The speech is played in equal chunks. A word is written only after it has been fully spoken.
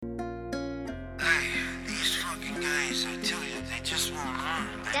they just won't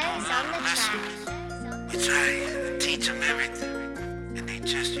learn. They That don't is on the listen. track. We try to teach them everything, and they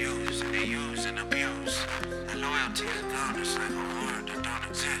just use and abuse. And loyalty is gone. It's like a word that don't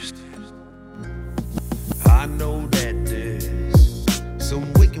exist. I know that there's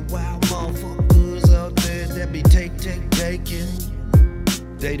some wicked wild motherfuckers out there that be taking.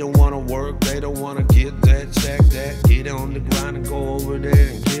 They don't wanna work, they don't wanna get that, check that, get on the grind and go over there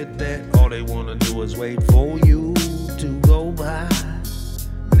and get that. All they wanna do is wait for you to go by.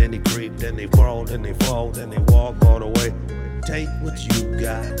 And then they creep, then they crawl, then they fall, then they walk all the way. Take what you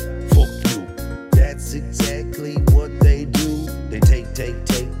got, fuck you. That's exactly what they do. They take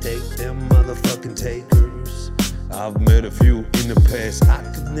them motherfucking takers. I've met a few in the past, I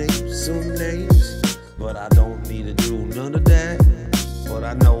could name some names, but I don't need to do none of that. But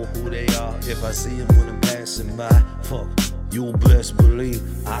I know who they are if I see them when I'm passing by. Fuck, you'll best believe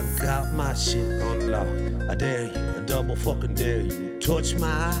I got my shit on lock. I dare you, I double fucking dare you. Touch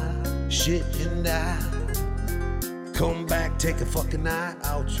my shit and I come back, take a fucking eye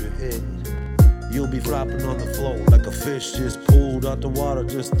out your head. You'll be flopping on the floor like a fish just pulled out the water,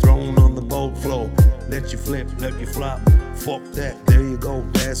 just thrown on the boat floor. Let you flip, let you flop. Fuck that, there you go,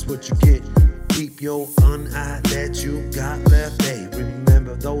 that's what you get. Keep your eye that you got left. Hey,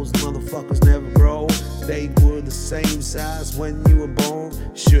 remember those motherfuckers never grow. They were the same size when you were born.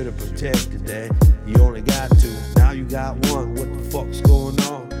 Should've protected that. You only got two, now you got one. What the fuck's going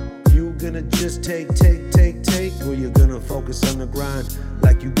on? You gonna just take, or you gonna focus on the grind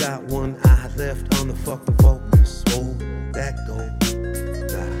like you got one eye left on the fucking focus? Oh, that go.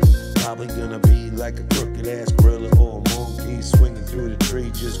 Nah, probably gonna be like a crooked ass gorilla or a monkey swinging through the tree,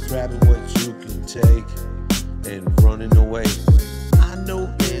 just grabbing what you can take and running away. I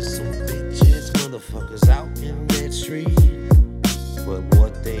know there's some bitches, motherfuckers out in that street, but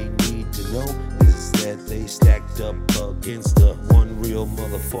what they need to know is that they stacked up against the one real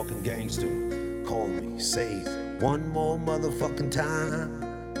motherfucking gangster. Call me, say one more motherfucking time.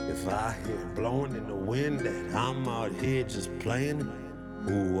 If I hear blowing in the wind that I'm out here just playing,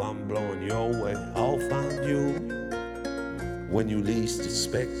 ooh, I'm blowing your way. I'll find you when you least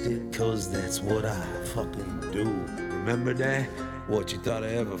expect it, cause that's what I fucking do. Remember that? What, you thought I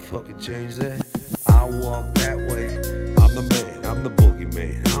ever fucking changed that? I walk that way. I'm the man, I'm the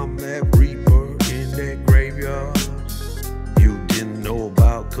boogeyman. I'm that reaper in that graveyard you didn't know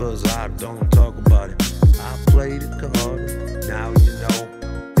about, cause I don't talk about it. I played it card, now you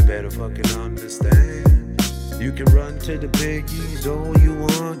know. You better fucking understand. You can run to the piggies all you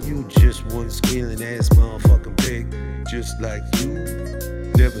want. You just one squealing ass motherfucking pig, just like you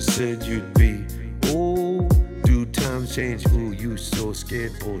never said you'd be. Oh, do times change? Ooh, you so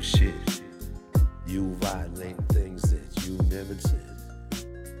scared, bullshit. You violate things that you never said.